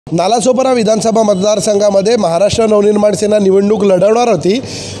नालासोपारा विधानसभा मतदारसंघामध्ये महाराष्ट्र नवनिर्माण सेना निवडणूक लढवणार होती।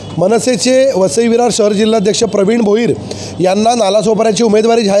 मनसेचे वसई विरार शहर जिल्हाध्यक्ष प्रवीण भोईर यांना नालासोपाऱ्याची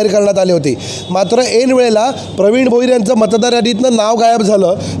उमेदवारी जाहीर करण्यात आली होती। मात्र ऐन वेळेला प्रवीण भोईर यांचं मतदार यादीतनं नाव गायब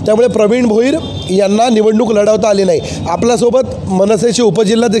झालं, त्यामुळे प्रवीण भोईर यांना निवडणूक लढवता आली नाही। आपल्यासोबत मनसेचे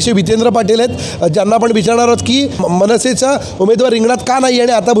उपजिल्हाध्यक्ष वितेंद्र पाटील आहेत, ज्यांना आपण विचारणार आहोत की मनसेचा उमेदवार रिंगणात का नाही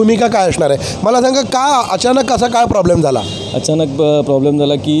आणि आता भूमिका काय असणार आहे। मला सांगा, का अचानक असा काय प्रॉब्लेम झाला? अचानक प्रॉब्लेम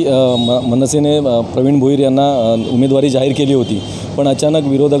झाला की मनसेने प्रवीण भोईर यांना उमेदवारी जाहीर केली होती, पण अचानक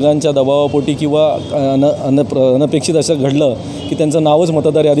विरोधकांच्या दबावापोटी किंवा अनपेक्षित असं घडलं की त्यांचं नावच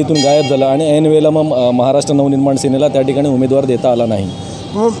मतदार यादीतून गायब झालं आणि ऐन वेळेला मग महाराष्ट्र नवनिर्माण सेनेला त्या ठिकाणी उमेदवार देता आला नाही।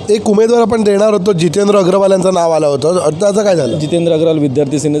 एक उमेदवार आपण देणार होतो, जितेंद्र अग्रवाल यांचं नाव आलं होतं, त्याचं काय झालं? जितेंद्र अग्रवाल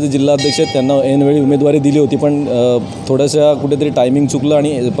विद्यार्थी सेनेचे जिल्हाध्यक्ष आहेत, त्यांना ऐनवेळी उमेदवारी दिली होती, पण थोडंसं कुठेतरी टायमिंग चुकलं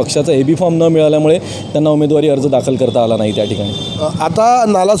आणि पक्षाचा AB फॉर्म न मिळाल्यामुळे त्यांना उमेदवारी अर्ज दाखल करता आला नाही त्या ठिकाणी। आता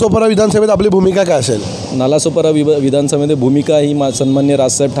नालासोपारा विधानसभेत आपली भूमिका काय असेल? नालासोपारा विधानसभेमध्ये भूमिका ही सन्माननीय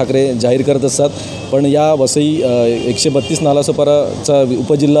राजसाहेब ठाकरे जाहीर करत असतात, पण या वसई 132 नालासोपाराचा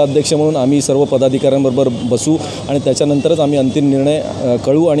उपजिल्हाध्यक्ष म्हणून आम्ही सर्व पदाधिकाऱ्यांबरोबर बसू आणि त्याच्यानंतरच आम्ही अंतिम निर्णय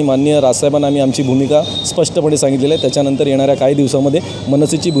कळू आणि माननीय राजसाहेबांना आम्ही आमची भूमिका स्पष्टपणे सांगितलेली आहे। त्याच्यानंतर येणाऱ्या काही दिवसामध्ये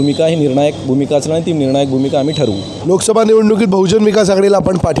मनसेची भूमिका ही निर्णायक भूमिका असणार आणि ती निर्णायक भूमिका आम्ही ठरवू। लोकसभा निवडणुकीत बहुजन विकास आघाडीला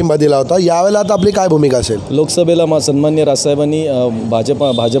आपण पाठिंबा दिला होता, यावेळेला आता आपली काय भूमिका असेल? लोकसभेला सन्माननीय राजसाहेबांनी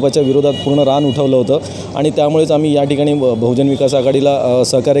भाजपाच्या विरोधात पूर्ण रान उठवलं होतं आणि त्यामुळेच आम्ही या ठिकाणी बहुजन विकास आघाडीला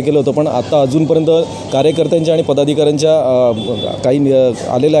सहकार्य केलं होतं, पण आता अजूनपर्यंत कार्यकर्त्यांच्या आणि पदाधिकाऱ्यांच्या काही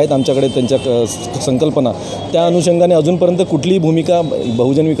आलेल्या आहेत आमच्याकडे त्यांच्या संकल्पना, त्या अनुषंगाने अजूनपर्यंत कुठलीही भूमिका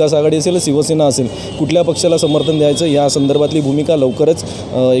बहुजन विकास आघाडी असेल, शिवसेना असेल, कुठल्या पक्षाला समर्थन द्यायचं या संदर्भातली भूमिका लवकरच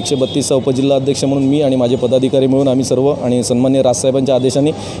 132चा उपजिल्हाध्यक्ष म्हणून मी आणि माझे पदाधिकारी मिळून आम्ही सर्व आणि सन्माननीय राजसाहेबांच्या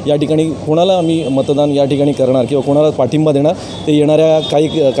आदेशाने या ठिकाणी कोणाला आम्ही मतदान या ठिकाणी करणार किंवा कोणाला पाठिंबा देणार ते येणाऱ्या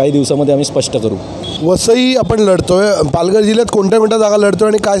काही दिवसामध्ये आम्ही स्पष्ट करू। वसई आपण लढतोय, पालघर जिल्ह्यात कोणत्या कोणत्या जागा लढतोय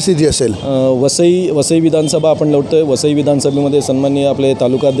आणि काय स्थिती असेल? वसई विधानसभा आपण लढतोय। वसई विधानसभेमध्ये सन्माननीय आपले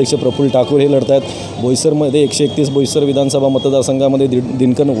तालुकाध्यक्ष प्रफुल्ल ठाकूर हे लढत आहेत। बोईसरमध्ये 131 बोईसर विधानसभा मतदारसंघामध्ये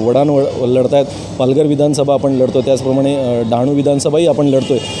दिनकर वडान लढत आहेत। पालघर विधानसभा आपण लढतो, त्याचप्रमाणे डहाणू विधानसभाही आपण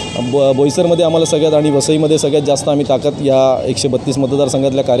लढतोय। बोईसरमध्ये आम्हाला सगळ्यात आणि वसईमध्ये सगळ्यात जास्त आम्ही ताकद या 132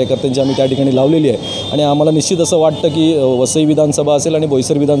 मतदारसंघातल्या कार्यकर्त्यांची आम्ही त्या ठिकाणी लावलेली आहे आणि आम्हाला निश्चित असं वाटतं की वसई विधानसभा असेल आणि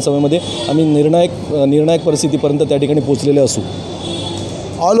बोईसर विधानसभेमध्ये आम्ही निर्णायक परिस्थितीपर्यंत त्या ठिकाणी पोहोचलेले असू।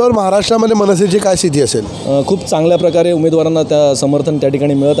 ऑल ओव्हर महाराष्ट्रामध्ये मनसेची काय स्थिती असेल? खूप चांगल्या प्रकारे उमेदवारांना त्या समर्थन त्या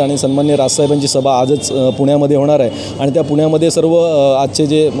ठिकाणी मिळत आणि सन्माननीय राजसाहेबांची सभा आजच पुण्यामध्ये होणार आहे आणि त्या पुण्यामध्ये सर्व आजचे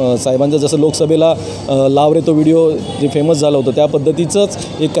जे साहेबांचं जसं लोकसभेला लाव रे तो व्हिडिओ जे फेमस झालं होतं त्या पद्धतीचंच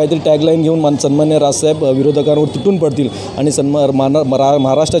एक काहीतरी टॅगलाईन घेऊन सन्माननीय राजसाहेब विरोधकांवर तुटून पडतील आणि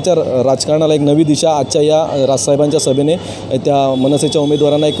महाराष्ट्राच्या राजकारणाला एक नवी दिशा आजच्या या राजसाहेबांच्या सभेने त्या मनसेच्या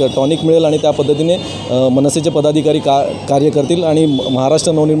उमेदवारांना एक टॉनिक मिळेल आणि त्या पद्धतीने मनसेचे पदाधिकारी कार्य करतील आणि महाराष्ट्र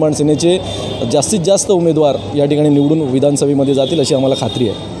नवनिर्माण सेनेचे जास्तीत जास्त उमेदवार या ठिकाणी निवडून विधानसभेमध्ये जातील अशी आम्हाला खात्री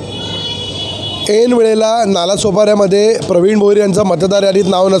आहे। ऐन वेळेला नालासोपाऱ्यामध्ये प्रवीण भोईर यांचं मतदार यादीत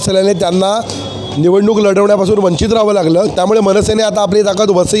नाव नसल्याने त्यांना निवडणूक लढवण्यापासून वंचित राहावं लागलं, त्यामुळे मनसेने आता आपली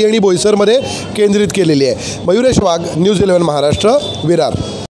ताकद वसई आणि बोईसरमध्ये केंद्रित केलेली आहे। मयुरेश वाघ, न्यूज 11 महाराष्ट्र, विरार।